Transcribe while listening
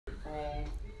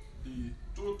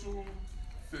total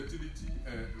fertility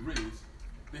rate,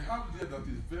 they have there that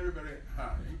is very, very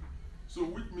high. So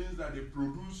which means that they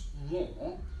produce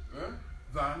more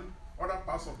than other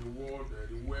parts of the world,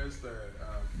 the West,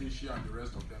 Asia, and the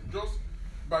rest of them. Just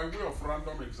by way of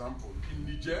random example, in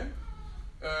Niger,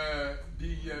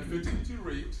 the fertility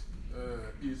rate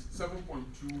is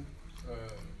 7.2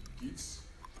 kids,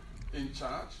 in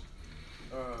charge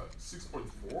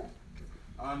 6.4,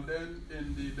 and then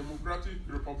in the Democratic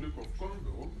Republic of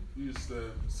Congo is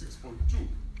 6.2.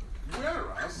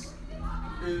 Whereas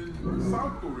in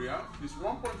South Korea is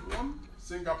 1.1,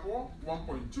 Singapore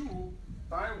 1.2,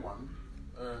 Taiwan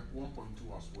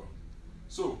 1.2 as well.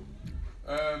 So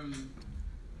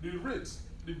the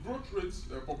growth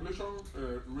rate, population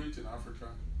rate in Africa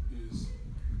is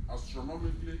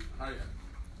astronomically higher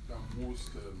than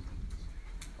most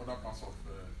other parts of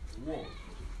the world.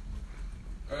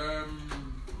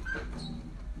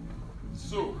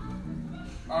 So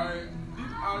I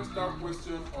did ask that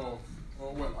question of,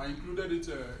 well, I included it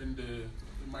in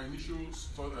my initial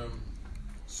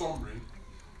summary,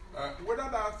 whether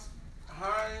that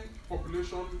high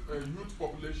population, youth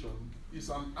population, is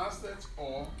an asset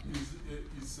or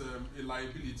is a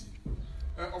liability.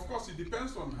 Of course, it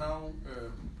depends on how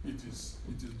it is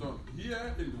done.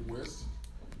 Here in the West,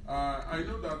 I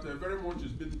know that very much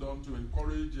is being done to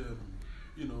encourage,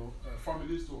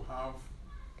 families to have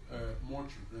more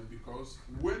children, because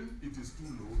when it is too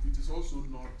low, it is also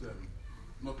not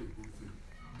a good thing.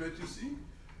 But you see,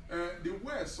 the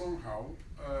West somehow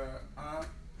are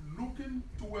looking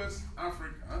towards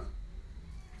Africa.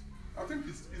 I think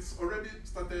it's already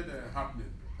started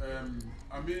happening.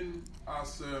 I mean,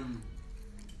 as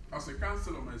a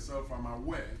counselor myself, I'm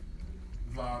aware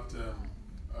that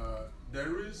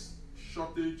there is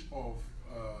shortage of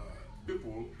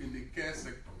people in the care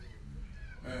sector,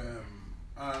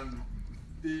 and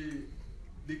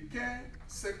the care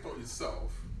sector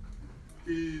itself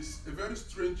is a very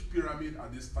strange pyramid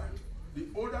at this time. The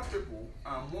older people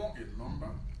are more in number,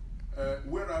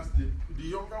 whereas the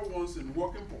younger ones in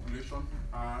working population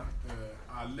are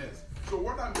less. So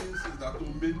what that means is that to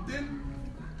maintain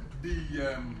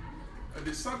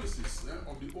the services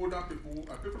of the older people,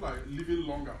 people are living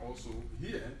longer also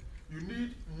here. You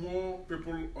need more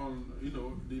people on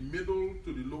the middle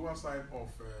to the lower side of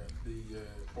the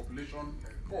population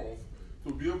curve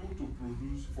to be able to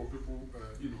produce for people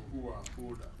who are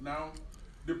older. Now,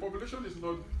 the population is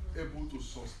not able to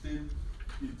sustain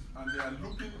it, and they are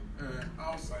looking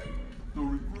outside to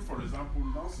recruit, for example,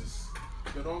 nurses,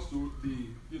 but also the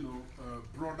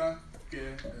broader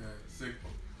care sector.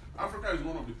 Africa is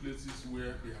one of the places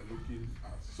where they are looking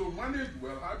at. So managed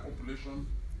well, high population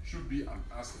should be an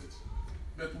asset.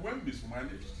 But when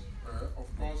mismanaged, of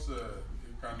course,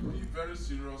 it can be very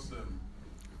serious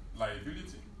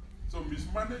liability. So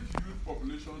mismanaged youth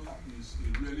population is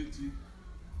a reality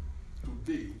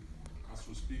today, as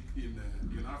we speak, in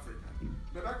Africa.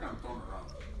 But that can turn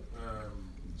around.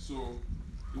 So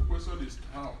the question is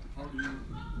how do you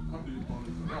turn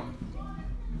it around?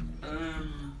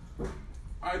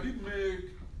 I did make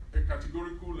a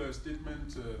categorical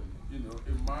statement,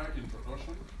 in my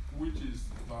introduction, which is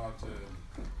that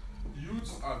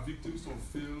youths are victims of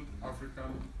failed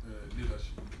African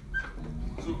leadership.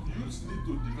 So youths need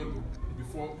to develop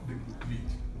before they could lead.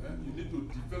 You need to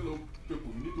develop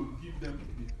people. You need to give them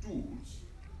the tools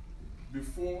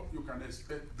before you can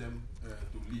expect them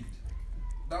to lead.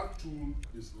 That tool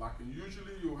is lacking.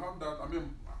 Usually you have that,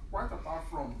 quite apart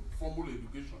from formal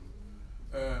education,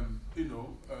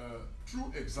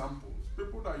 through examples,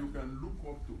 people that you can look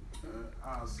up to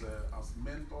as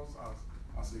mentors,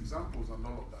 as examples and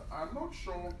all of that. I'm not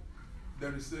sure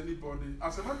there is anybody.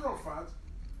 As a matter of fact,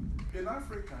 in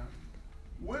Africa,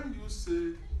 when you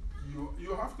say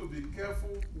you have to be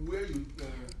careful where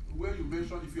you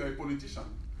mention if you are a politician,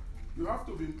 you have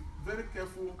to be very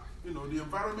careful, the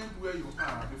environment where you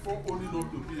are before owning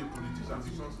up to be a politician,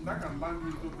 because that can land you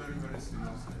into very, very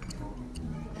serious trouble.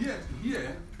 Yet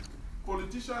here,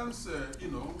 politicians,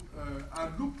 are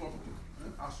looked up to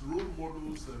as role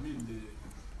models.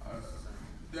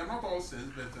 They are not all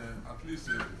saints, but at least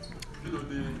they do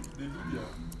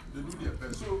their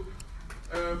best. So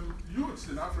youths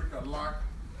in Africa lack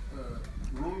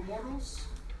role models,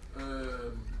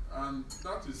 and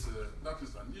that is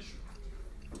an issue.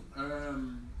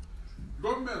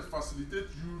 Government facilitate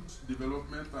youth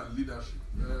development and leadership.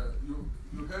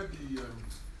 You heard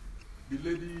the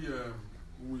lady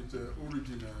with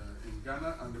origin in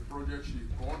Ghana and the project she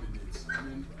coordinates.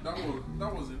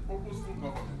 That was a purposeful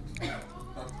government that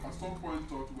at some point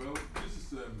thought, well, this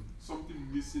is something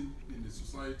missing in the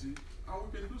society, and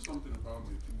we can do something about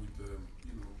it with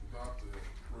without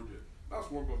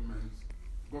what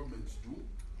governments do,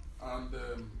 and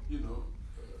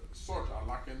such are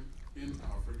lacking in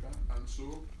Africa. And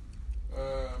so,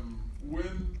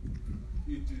 when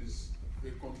it is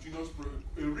a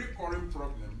recurring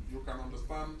problem, you can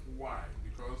understand why.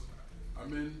 Because I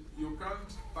mean, you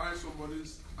can't tie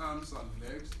somebody's arms and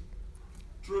legs,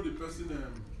 throw the person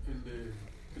in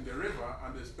the river,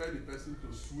 and expect the person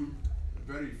to swim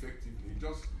very effectively. It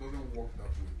just doesn't work that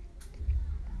way.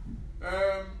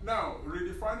 Now,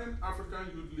 redefining African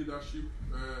youth leadership,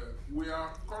 we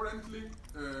are currently,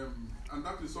 and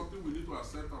that is something we need to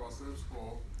accept ourselves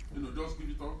for, just give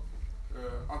it up,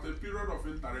 at a period of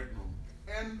interregnum,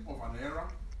 end of an era,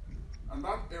 and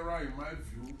that era, in my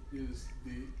view, is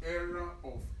the era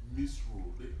of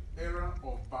misrule, the era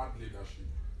of bad leadership,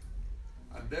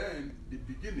 and then the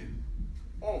beginning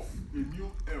of a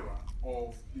new era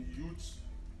of the youths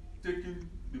taking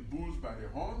the bulls by the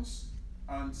horns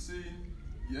and saying,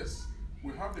 yes,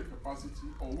 we have the capacity,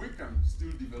 or we can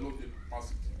still develop the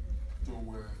capacity to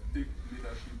take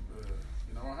leadership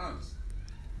in our hands.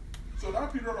 So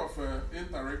that period of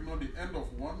interregnum, the end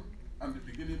of one and the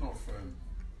beginning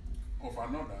of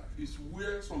another, is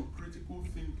where some critical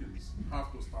thinkings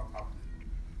have to start happening.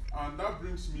 And that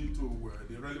brings me to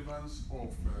the relevance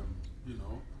of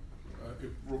a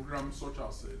program such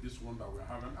as this one that we're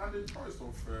having, and the choice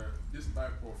of this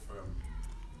type of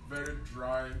very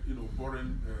dry,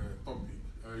 boring topic.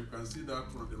 You can see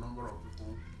that from the number of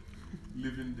people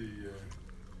leaving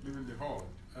the hall.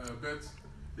 But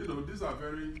these are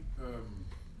very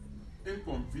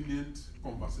inconvenient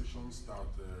conversations that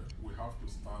we have to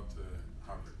start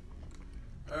having.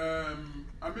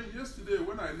 I mean, yesterday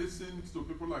when I listened to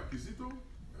people like Kizito,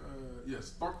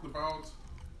 talked about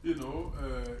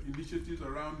initiatives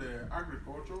around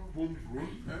agriculture,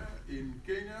 homegrown in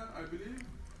Kenya, I believe.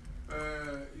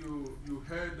 You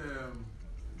heard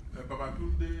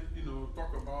Babatunde,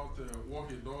 talk about what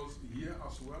he does here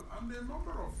as well, and a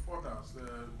number of others,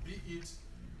 be it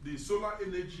the solar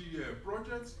energy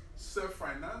projects,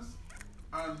 self-finance,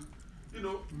 and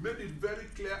made it very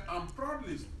clear, and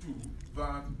proudly too,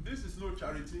 that this is no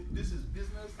charity, this is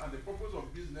business, and the purpose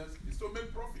of business is to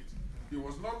make profit. He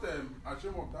was not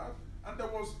ashamed of that, and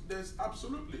there's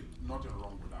absolutely nothing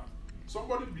wrong with that.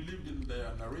 Somebody believed in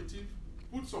their narrative,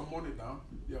 put some money down,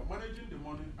 they are managing the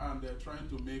money, and they're trying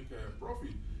to make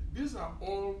profit. These are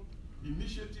all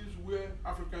initiatives where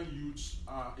African youths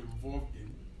are involved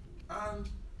in, and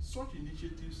such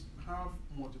initiatives have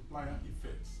multiplier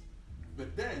effects.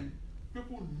 But then,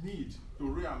 people need to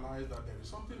realize that there is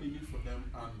something in it for them,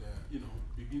 and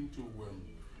begin to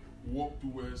work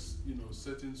towards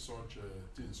setting such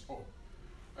things up.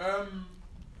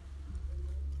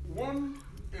 One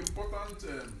important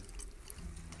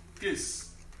case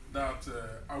that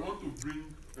I want to bring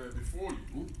before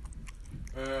you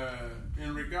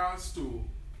in regards to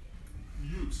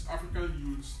youths, African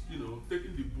youths,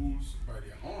 taking the bulls by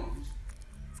their horns,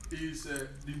 is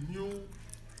the New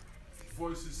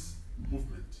Voices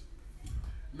movement.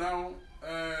 Now,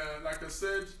 like I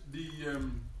said, the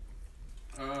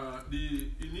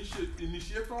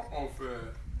initiator of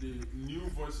the New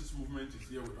Voices movement is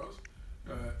here with us.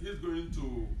 He's going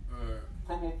to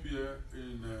come up here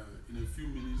in a few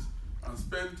minutes and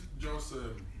spend just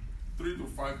 3 to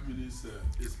 5 minutes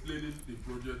explaining the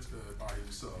project by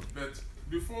himself. But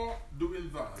before doing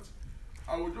that,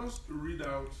 I will just read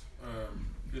out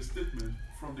a statement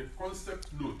from the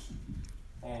concept note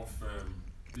of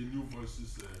the New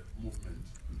Voices movement.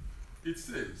 It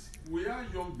says, "We are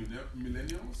young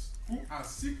millennials who are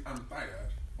sick and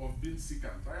tired of being sick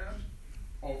and tired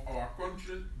of our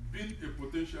country being a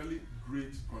potentially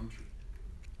great country."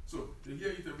 So they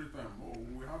hear it every time. Oh,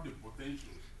 we have the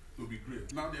potential to be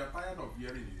great. Now they are tired of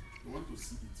hearing it. They want to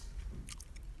see it.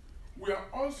 We are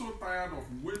also tired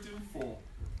of waiting for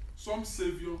some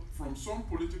savior from some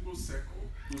political circle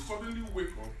to suddenly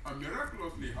wake up and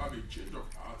miraculously have a change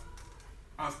of heart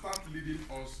and start leading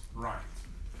us right.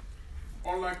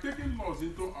 Unlike taking laws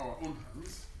into our own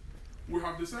hands, we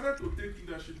have decided to take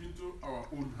leadership into our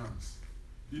own hands.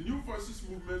 The New Voices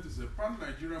movement is a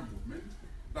pan-Nigerian movement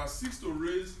that seeks to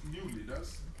raise new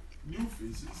leaders, new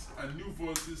faces, and new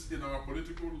voices in our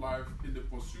political life in the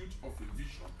pursuit of a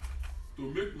vision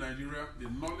to make Nigeria the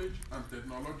knowledge and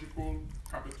technological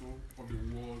capital of the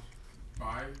world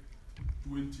by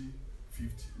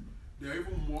 2050. They are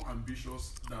even more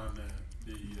ambitious than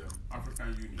the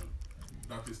African Union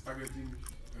that is targeting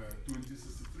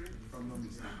 2063, if I'm not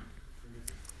mistaken.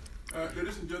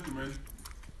 Ladies and gentlemen,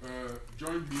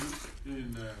 join me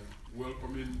in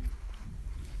welcoming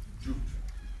Jude,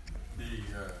 the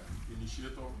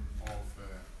initiator of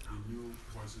the New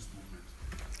Voices movement.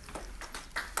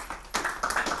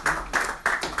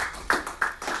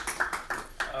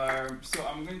 So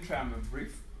I'm going to try and be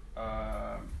brief.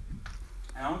 And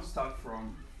I want to start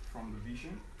from the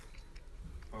vision,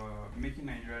 making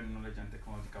Nigeria the knowledge and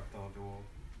technology capital of the world.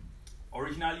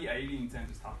 Originally, I really intend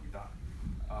to start with that,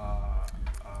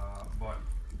 but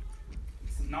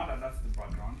now that that's the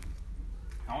background,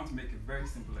 I want to make a very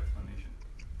simple explanation.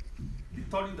 The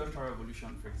third industrial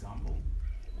revolution, for example,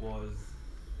 was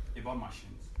about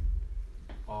machines,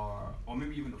 or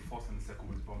maybe even the first and the second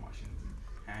was about machines.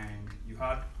 And you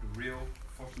had the real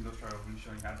first industrial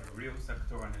revolution, you had the real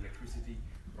sector and electricity,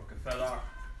 Rockefeller,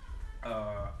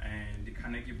 and the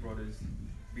Carnegie brothers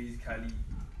basically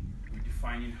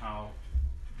redefining how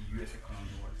the US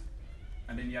economy works.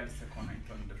 And then you had the second and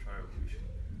third industrial revolution.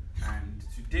 And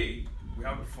today, we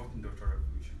have the fourth industrial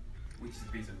revolution, which is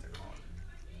based on technology.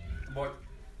 But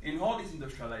in all these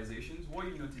industrializations, what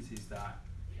you notice is that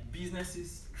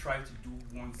businesses try to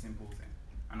do one simple thing.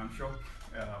 And I'm sure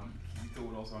Kizito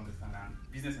will also understand that,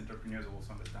 business entrepreneurs will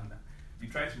also understand that. You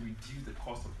try to reduce the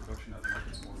cost of production as much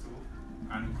as possible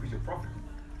and increase your profit.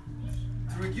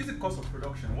 To reduce the cost of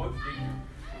production, what do?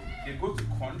 They go to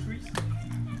countries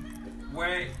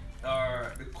where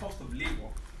the cost of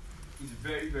labor is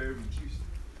very, very reduced.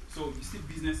 So you see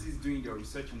businesses doing their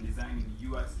research and design in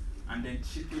the US and then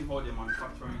shipping all their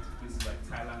manufacturing to places like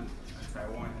Thailand and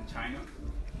Taiwan and China,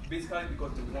 basically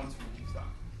because they want to reduce that.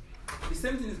 The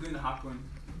same thing is going to happen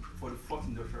for the fourth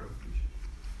industrial revolution.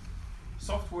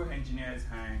 Software engineers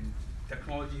and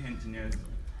technology engineers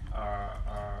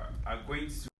are going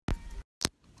to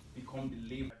become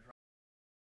the labor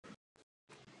driver.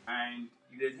 And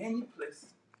if there's any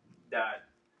place that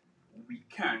we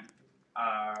can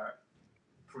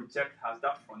project as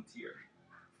that frontier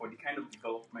for the kind of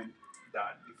development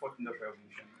that the fourth industrial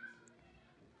revolution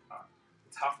is,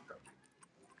 it's Africa.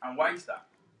 And why is that?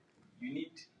 You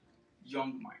need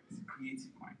young minds, creative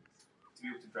minds, to be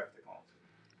able to drive technology.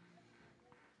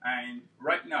 And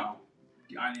right now,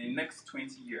 and in the next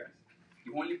 20 years,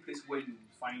 the only place where you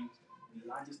will find the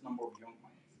largest number of young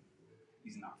minds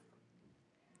is in Africa.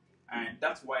 And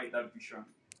that's why that vision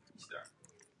is there.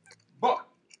 But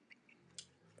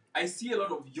I see a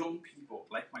lot of young people,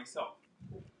 like myself,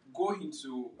 go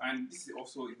into, and this is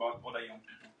also about other young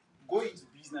people, go into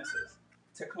businesses,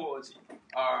 technology,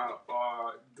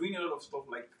 doing a lot of stuff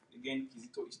like, again,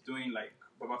 Kizito is doing, like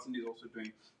Babatunde is also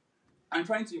doing, and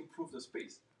trying to improve the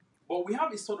space. But we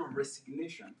have a sort of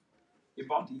resignation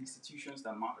about the institutions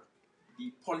that matter,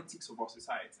 the politics of our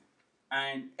society.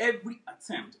 And every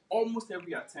attempt, almost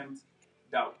every attempt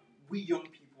that we young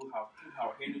people have put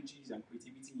our energies and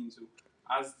creativity into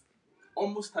has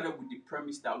almost started with the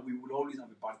premise that we will always have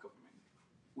a bad government.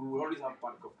 We will always have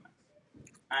bad governance.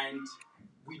 And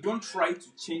we don't try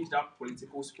to change that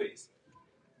political space,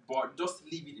 but just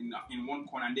leave it in one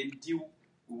corner and then deal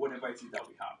with whatever it is that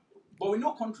we have. But we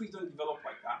know countries don't develop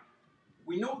like that.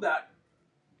 We know that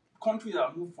countries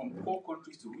that move from poor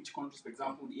countries to rich countries, for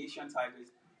example, the Asian tigers,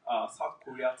 South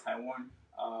Korea, Taiwan,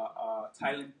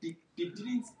 Thailand, they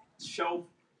didn't shelve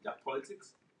their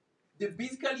politics. They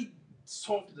basically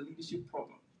solved the leadership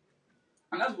problem.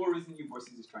 And that's what Raising New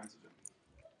Voices is trying to do.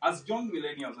 As young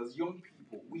millennials, as young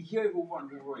people, we hear it over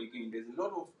and over again. There's a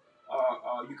lot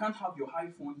of, you can't have your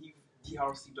iPhone if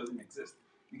DRC doesn't exist.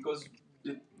 Because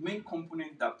the main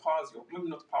component that powers your, maybe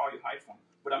not power your iPhone,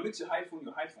 but that makes your iPhone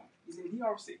is in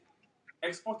DRC.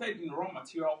 Exported in raw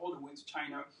material all the way to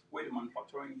China, where the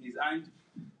manufacturing is. And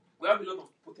we have a lot of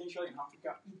potential in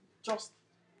Africa. It just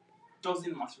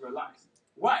doesn't materialize.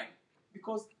 Why?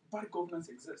 Because bad governance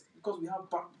exists. Because we have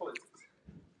bad politics.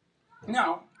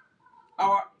 Now,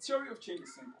 our theory of change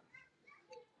is simple.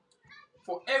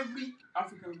 For every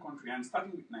African country, and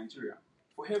starting with Nigeria,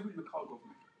 for every local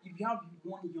government, if you have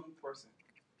one young person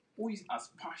who is as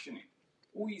passionate,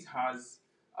 who is as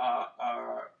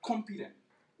competent,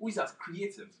 who is as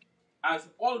creative as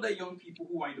all the young people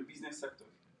who are in the business sector,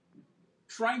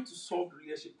 trying to solve the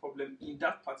leadership problem in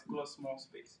that particular small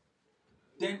space,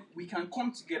 then we can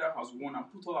come together as one and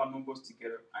put all our numbers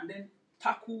together and then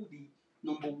tackle the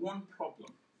number one problem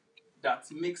that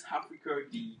makes Africa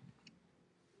the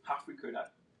Africa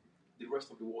that the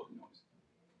rest of the world knows.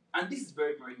 And this is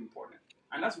very, very important.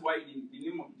 And that's why the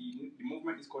name of the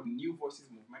movement is called the New Voices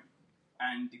Movement.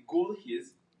 And the goal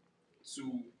is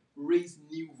to raise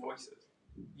new voices,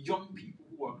 young people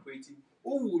who are creative,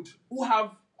 who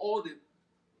have all the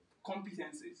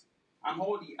competencies and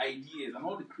all the ideas and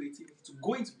all the creativity to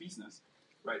go into business,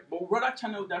 right? But rather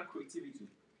channel that creativity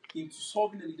into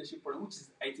solving the leadership problem, which is,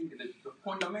 I think, the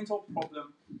fundamental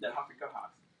problem that Africa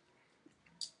has.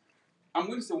 I'm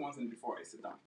going to say one thing before I sit down.